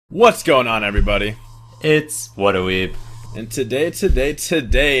What's going on, everybody? It's Whataweeb. And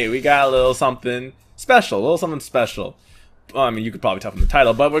today, we got a little something special, I mean, you could probably tell from the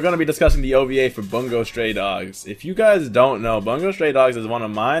title, but we're going to be discussing the OVA for Bungou Stray Dogs. If you guys don't know, Bungou Stray Dogs is one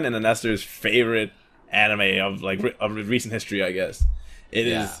of mine and Nestor's favorite anime of recent history, I guess. It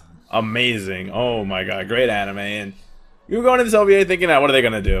is amazing. Oh my god, great anime. And we were going to this OVA thinking, what are they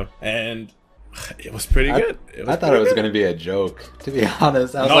going to do? And it was pretty good. I thought it was going to be a joke, to be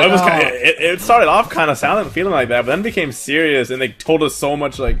honest. I was it started off kind of feeling like that, but then became serious, and they told us so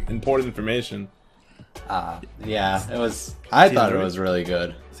much important information. Yeah, it was. I thought it was really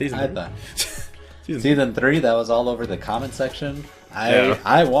good. Season 3, that was all over the comment section.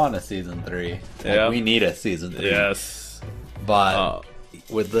 I want a season 3. We need a season 3. Yes, but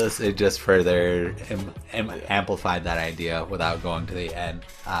with this, it just further amplified that idea without going to the end.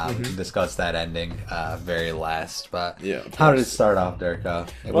 We can discuss that ending very last. But how did it start off, Durka?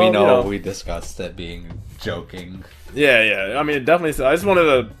 Well, we discussed it being joking. Yeah. I mean, it definitely. I just wanted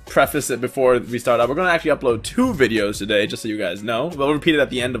to preface it before we start out. We're going to actually upload 2 videos today, just so you guys know. We'll repeat it at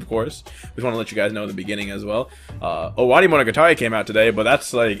the end, of course. We just want to let you guys know in the beginning as well. Owari Monogatari came out today, but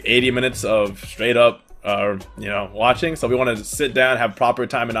that's like 80 minutes of straight up watching, so we want to sit down, have proper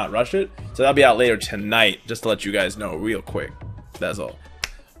time, and not rush it. So that'll be out later tonight, just to let you guys know real quick. That's all.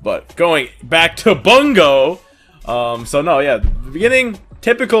 But going back to Bungo, the beginning,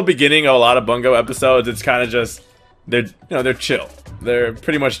 typical beginning of a lot of Bungo episodes. It's kind of just they're chill. They're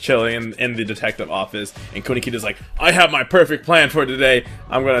pretty much chilling in the detective office, and Kunikida's like, I have my perfect plan for today.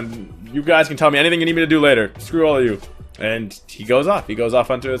 You guys can tell me anything you need me to do later. Screw all of you. And he goes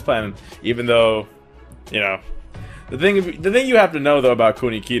off onto his plan, even though. The thing you have to know though about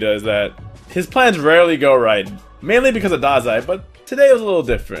Kunikida is that his plans rarely go right, mainly because of Dazai, but today was a little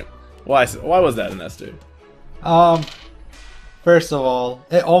different. Why was that, Nestor? First of all,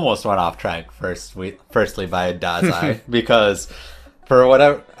 it almost went off track firstly by Dazai because for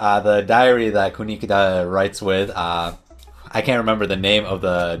whatever the diary that Kunikida writes with, I can't remember the name of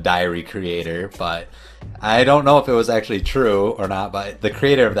the diary creator, but I don't know if it was actually true or not, but the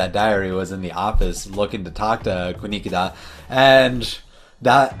creator of that diary was in the office looking to talk to Kunikida, and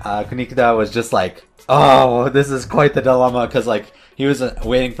that Kunikida was just like, oh, this is quite the dilemma, because he was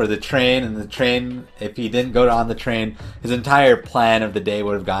waiting for the train, and the train, if he didn't go on the train, his entire plan of the day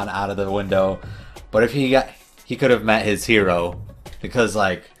would have gone out of the window. But if he could have met his hero, because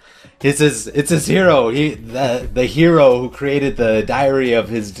it's his hero, the hero who created the diary of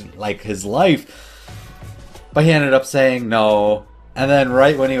his life. But he ended up saying no, and then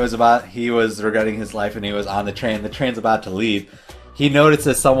right when he was regretting his life and he was on the train's about to leave, he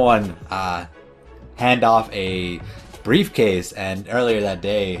notices someone hand off a briefcase, and earlier that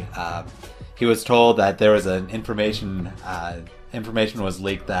day, he was told that there was an information was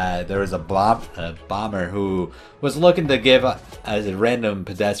leaked that there was a bomber who was looking to give as a random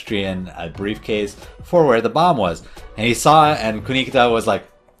pedestrian a briefcase for where the bomb was, and he saw it, and Kunikida was like,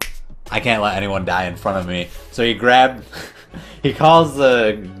 I can't let anyone die in front of me. So he calls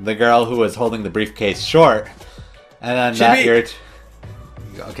the girl who was holding the briefcase short, and then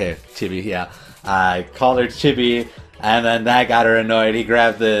Chibi, yeah. I called her Chibi, and then that got her annoyed. He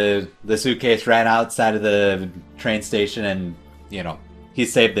grabbed the suitcase, ran outside of the train station, and he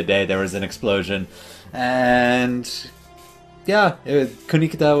saved the day. There was an explosion, and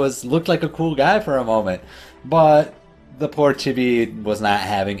Kunikida looked like a cool guy for a moment, but the poor Chibi was not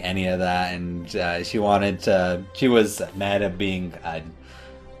having any of that, and she was mad at being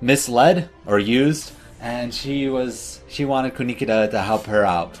misled or used, and she wanted Kunikida to help her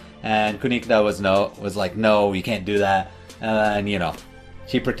out, and Kunikida was like, no, you can't do that, and then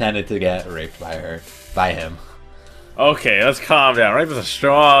she pretended to get raped by him. Okay, let's calm down. Rape is a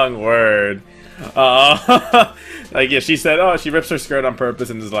strong word. She said, she rips her skirt on purpose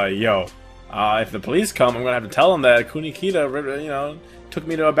and is like, yo. If the police come, I'm gonna have to tell them that Kunikida, took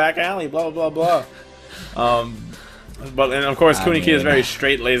me to a back alley, blah blah blah blah. And of course, Kunikida is a very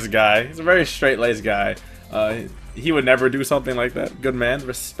straight-laced guy. He's a very straight-laced guy. He would never do something like that. Good man,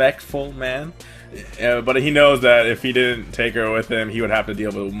 respectful man. But he knows that if he didn't take her with him, he would have to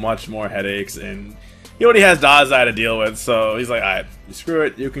deal with much more headaches, and he already has Dazai to deal with. So he's like, alright, screw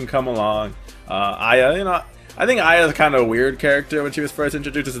it, you can come along. Aya, I think Aya's kind of a weird character when she was first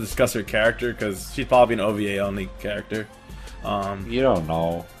introduced, just to discuss her character, because she's probably an OVA-only character. You don't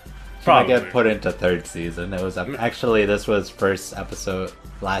know. She probably might get put into 3rd season. It was actually, this was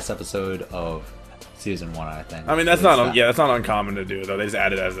last episode of season 1, I think. I mean, that's not uncommon to do, though. They just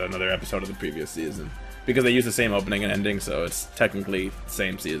added as another episode of the previous season, because they use the same opening and ending, so it's technically the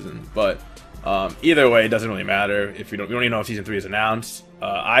same season. But either way, it doesn't really matter if we don't even know if season 3 is announced.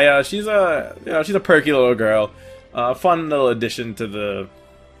 Aya, she's a she's a perky little girl, fun little addition to the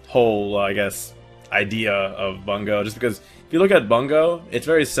whole I guess idea of Bungo. Just because if you look at Bungo, it's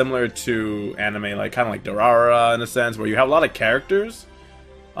very similar to anime, like kind of like Durarara in a sense, where you have a lot of characters,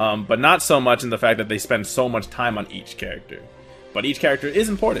 but not so much in the fact that they spend so much time on each character. But each character is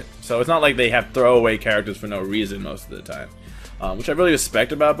important, so it's not like they have throwaway characters for no reason most of the time. Which I really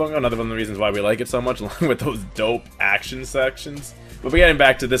respect about Bungo, another one of the reasons why we like it so much, along with those dope action sections. But we're getting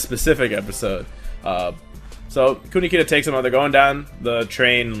back to this specific episode. So Kunikida takes him out, they're going down the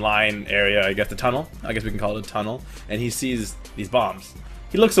train line area, I guess the tunnel, I guess we can call it a tunnel, and he sees these bombs.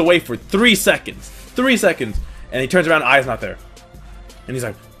 He looks away for 3 seconds, and he turns around, Aya's not there. And he's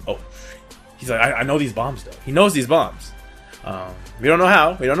like, oh, he's like, I know these bombs though. He knows these bombs. We don't know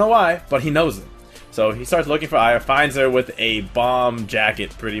how, we don't know why, but he knows them. So he starts looking for Aya, finds her with a bomb jacket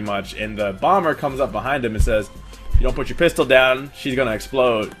pretty much, and the bomber comes up behind him and says, if you don't put your pistol down, she's gonna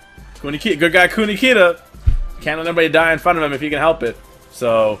explode. Kunikida, good guy Kunikida, can't let anybody die in front of him if he can help it.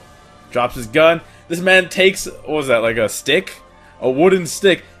 So, drops his gun. This man takes, what was that, like a stick? A wooden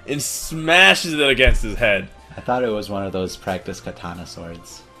stick, and smashes it against his head. I thought it was one of those practice katana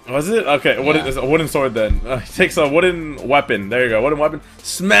swords. Was it? Okay, yeah. It's a wooden sword then. He takes a wooden weapon. There you go, wooden weapon.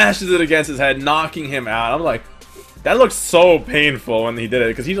 Smashes it against his head, knocking him out. I'm like, that looks so painful when he did it,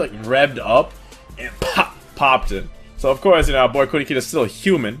 because he like revved up and popped it. So of course, you know, our boy Kunikida is still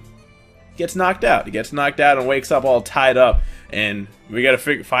human. He gets knocked out. He gets knocked out and wakes up all tied up. And we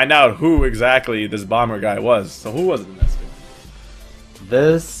gotta find out who exactly this bomber guy was. So who was it in this game?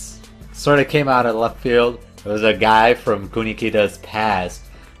 This sort of came out of left field. It was a guy from Kunikida's past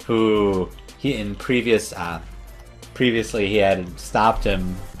who previously he had stopped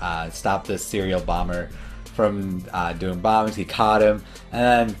this serial bomber from doing bombings. He caught him,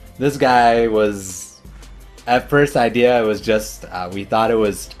 and then this guy was, at first idea, it was just we thought it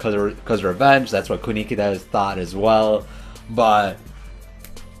was because revenge. That's what Kunikida thought as well, but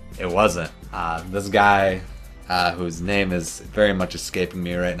it wasn't. This guy, whose name is very much escaping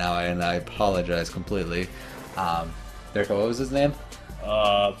me right now, and I apologize completely. Derek, what was his name?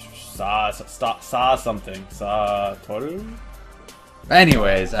 Something. Toru?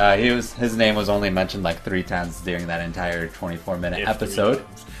 Anyways, his name was only mentioned like 3 times during that entire 24-minute episode.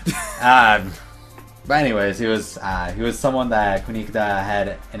 But anyways, he was someone that Kunikida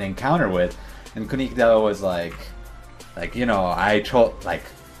had an encounter with, and Kunikida was like, you know, I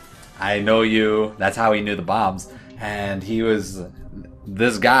know you. That's how he knew the bombs, and he was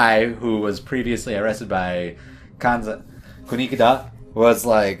this guy who was previously arrested by Kunikida was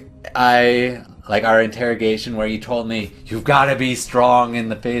like, our interrogation where you told me you've got to be strong in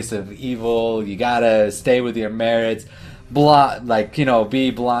the face of evil, you gotta stay with your merits,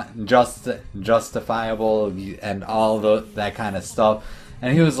 be blunt, justifiable, and all that kind of stuff.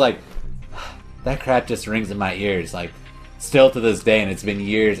 And he was like, that crap just rings in my ears, like still to this day, and it's been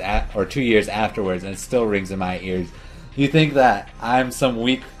years or 2 years afterwards, and it still rings in my ears. You think that I'm some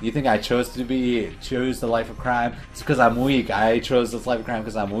weak? You think I chose the life of crime? It's because I'm weak. I chose this life of crime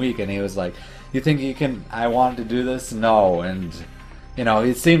because I'm weak. And he was like, you think you can? I wanted to do this? No. And you know,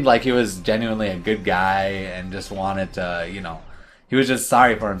 it seemed like he was genuinely a good guy and just wanted to, you know, he was just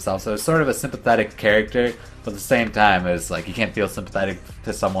sorry for himself. So it's sort of a sympathetic character, but at the same time, it's like you can't feel sympathetic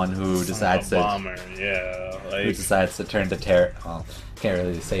to someone who decides to who decides to turn to terror. Well, can't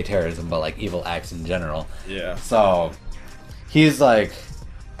really say terrorism, but like evil acts in general. Yeah. So he's like,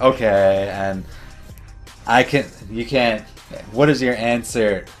 okay, and you can't. What is your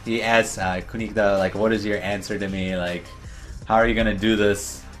answer? He asks Kunikida, like, what is your answer to me? Like, how are you gonna do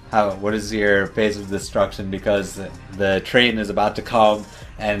this? What is your phase of destruction? Because the train is about to come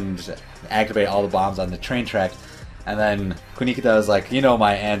and activate all the bombs on the train track. And then Kunikida is like, you know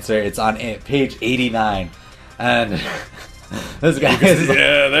my answer. It's on page 89. And this guy is like,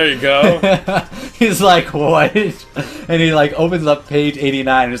 yeah, there you go. He's like, what? And he like opens up page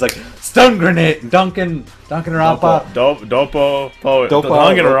 89 and he's like, stun grenade, Duncan Rampa. Doppo Poet. Duncan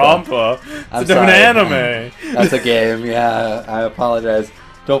Rampa. It's a different anime. That's a game, yeah. I apologize.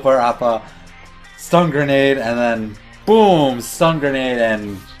 Doppo Rampa. Stun grenade, and then boom, stun grenade,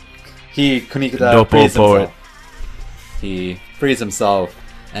 and Kunikida frees himself. He frees himself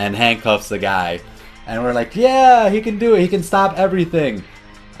and handcuffs the guy. And we're like, yeah, he can do it. He can stop everything.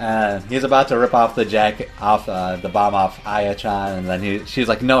 And he's about to rip off the bomb off Aya-chan, and then she's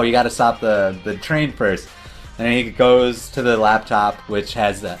like, no, you got to stop the train first. And then he goes to the laptop, which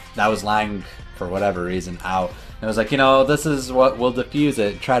has that was lying for whatever reason out. And it was like, you know, this is what will defuse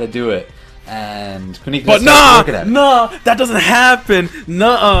it. Try to do it. And Kunikida starts looking at it. Nah, that doesn't happen.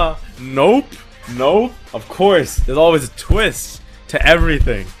 Nuh-uh. Nope. Of course. There's always a twist to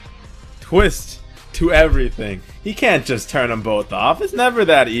everything. Twist to everything. He can't just turn them both off. It's never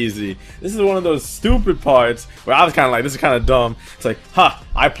that easy. This is one of those stupid parts where I was kind of like, this is kind of dumb. It's like,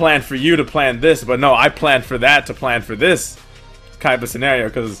 I planned for you to plan this, but no, I planned for that to plan for this kind of scenario.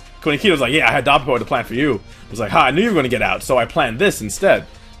 Because Kunikida was like, yeah, I had Doppo Poet to plan for you. I was like, I knew you were going to get out, so I planned this instead.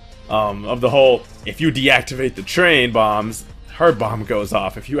 Of the whole, if you deactivate the train bombs, her bomb goes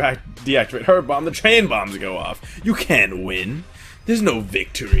off. If you deactivate her bomb, the train bombs go off. You can't win. There's no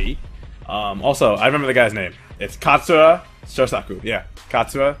victory. Also, I remember the guy's name. It's Katsura Shosaku. Yeah,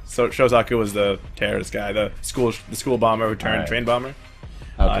 Katsura Shosaku was the terrorist guy, the school bomber who turned train bomber.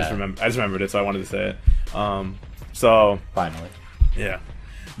 Okay. I just remembered it, so I wanted to say it. So finally, yeah,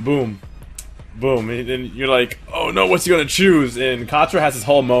 boom, and you're like, oh no, what's he gonna choose? And Katsura has this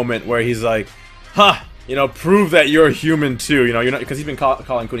whole moment where he's like, prove that you're human too. You're not, because he's been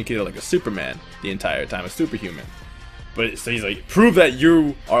calling Kunikida like a Superman the entire time, a superhuman. But so he's like, prove that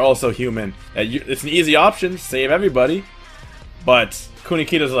you are also human. It's an easy option, save everybody. But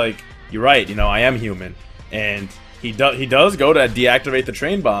Kunikida's like, you're right, I am human. And he does go to deactivate the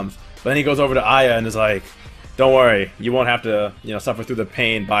train bombs. But then he goes over to Aya and is like, don't worry, you won't have to, suffer through the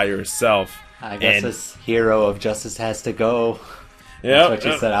pain by yourself. I guess this hero of justice has to go. Yeah, that's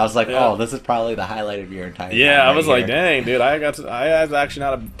what you said. I was like, oh, this is probably the highlight of your entire time. Yeah, I was like, dang, dude, Aya's actually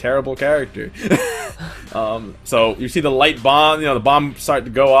not a terrible character. So you see the light bomb, the bomb start to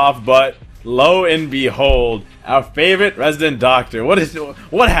go off, but lo and behold, our favorite resident doctor.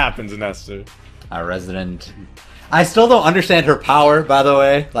 What happens, Nestor? Our resident. I still don't understand her power, by the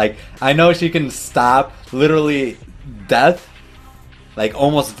way. Like, I know she can stop literally death, like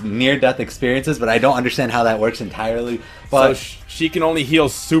almost near-death experiences, but I don't understand how that works entirely. But so she can only heal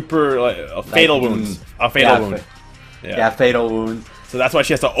fatal wounds. A fatal wound. Yeah, fatal wounds. So that's why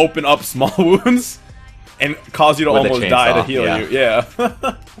she has to open up small wounds and cause you to almost die to heal you. Yeah.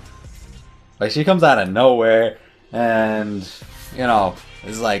 Like, she comes out of nowhere, and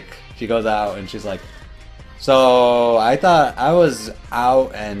it's like she goes out and she's like, so I thought I was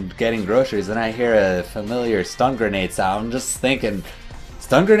out and getting groceries, and I hear a familiar stun grenade sound. I'm just thinking,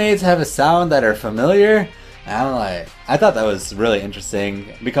 stun grenades have a sound that are familiar? And I'm like, I thought that was really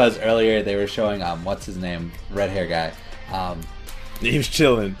interesting because earlier they were showing what's his name, red hair guy. He was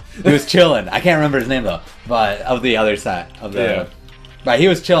chilling. He was chilling. I can't remember his name though, but of the other side of the. Yeah. But he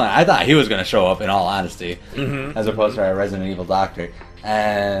was chilling. I thought he was gonna show up in all honesty, as opposed to our Resident Evil doctor.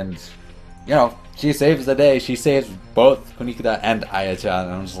 And she saves the day. She saves both Kunikida and Aya-chan.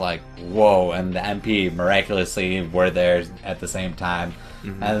 And I'm just like, whoa. And the MP miraculously were there at the same time.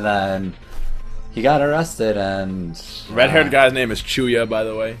 And then he got arrested, and red-haired guy's name is Chuya, by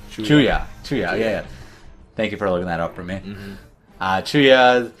the way. Chuya. Yeah. Thank you for looking that up for me.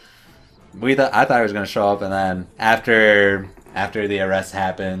 Chuya, I thought he was gonna show up, and then after the arrest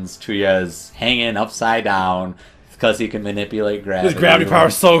happens, Chuya's hanging upside down because he can manipulate gravity. His gravity power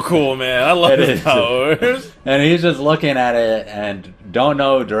is so cool, man. I love his powers. And he's just looking at it and don't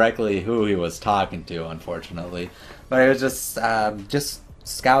know directly who he was talking to, unfortunately. But he was just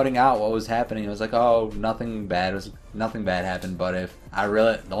scouting out what was happening. It was like, oh, nothing bad happened. But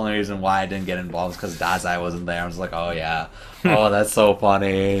the only reason why I didn't get involved is because Dazai wasn't there. I was like, oh yeah, oh that's so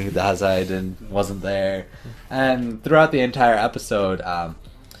funny. Dazai wasn't there. And throughout the entire episode,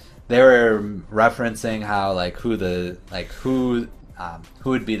 they were referencing how who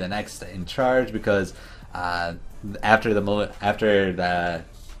would be the next in charge, because after the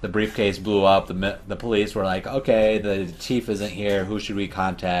briefcase blew up, the police were like, okay, the chief isn't here, who should we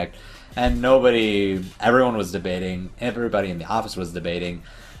contact? And everyone was debating, everybody in the office was debating,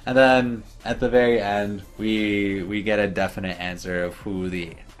 and then at the very end we get a definite answer of who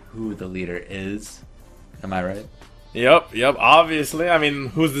the leader is. Am I right? Yep, obviously. I mean,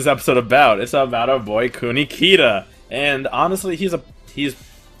 who's this episode about? It's about our boy Kunikida. And honestly, he's a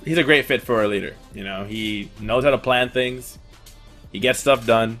great fit for a leader. He knows how to plan things. He gets stuff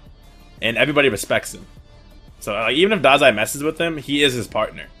done, and everybody respects him. So even if Dazai messes with him, he is his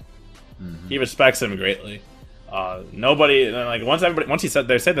partner. He respects him greatly. Nobody once they said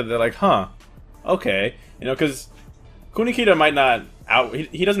that, they're like, huh, okay, because Kunikida might not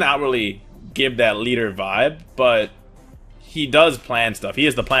he doesn't outwardly give that leader vibe, but he does plan stuff. He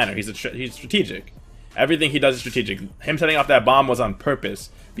is the planner. He's strategic. Everything he does is strategic. Him setting off that bomb was on purpose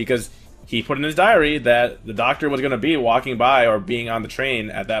because he put in his diary that the doctor was going to be walking by or being on the train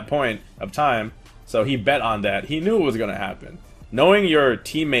at that point of time. So he bet on that. He knew it was going to happen. Knowing your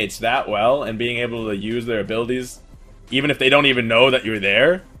teammates that well and being able to use their abilities, even if they don't even know that you're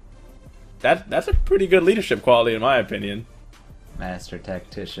there, that's a pretty good leadership quality in my opinion. Master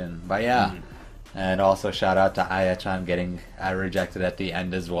tactician. But yeah, And also shout out to Aya-chan getting rejected at the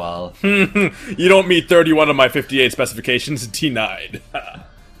end as well. You don't meet 31 of my 58 specifications, denied.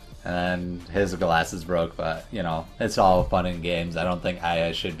 And his glasses broke, but, you know, it's all fun and games. I don't think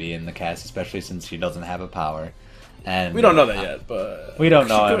Aya should be in the cast, especially since she doesn't have a power. And we don't know that yet, but... We don't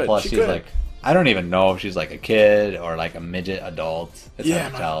know, and plus she's like... I don't even know if she's like a kid or like a midget adult. It's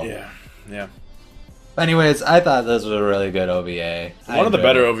hard to tell. Yeah. Anyways, I thought this was a really good OVA. One of the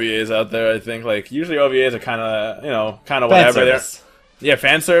better OVAs out there, I think. Like, usually OVAs are kind of, you know, kind of whatever. Yeah,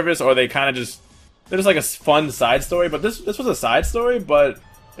 fan service, or they kind of just... They're just like a fun side story, but this was a side story, but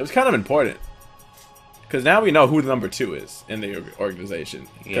it was kind of important. Because now we know who the number 2 is in the organization.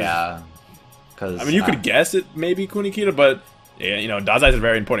 Yeah. Cause, I mean, you could guess it may be Kunikida, but, yeah, you know, Dazai's a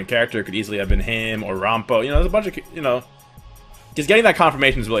very important character. It could easily have been him or Rampo. You know, there's a bunch of, you know... Just getting that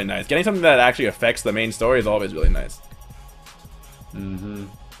confirmation is really nice. Getting something that actually affects the main story is always really nice. And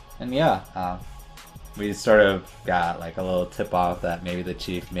yeah, we sort of got like a little tip off that maybe the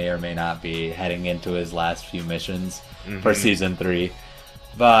chief may or may not be heading into his last few missions for season 3.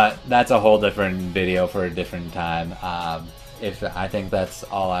 But that's a whole different video for a different time. If I think that's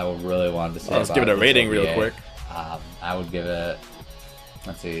all I would really want to say. Let's give it a rating real quick. I would give it.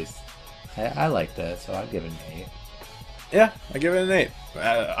 Let's see. I liked it, so I'd give it an 8. Yeah, I give it an 8.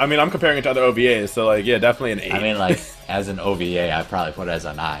 I mean, I'm comparing it to other OVAs, so like, yeah, definitely an 8. I mean, like, as an OVA, I'd probably put it as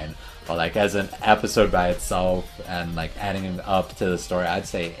a 9. But like, as an episode by itself and like adding it up to the story, I'd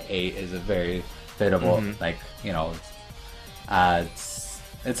say 8 is a very fitable. Like, you know,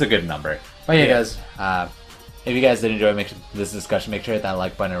 it's a good number. But yeah, guys, if you guys did enjoy this discussion, make sure to hit that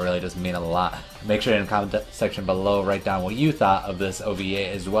like button. It really does mean a lot. Make sure in the comment section below, write down what you thought of this OVA,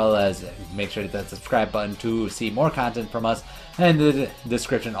 as well as make sure to hit that subscribe button to see more content from us. And the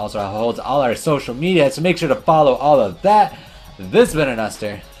description also holds all our social media, so make sure to follow all of that. This has been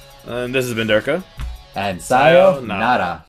Anuster. And this has been Durka. And sayonara.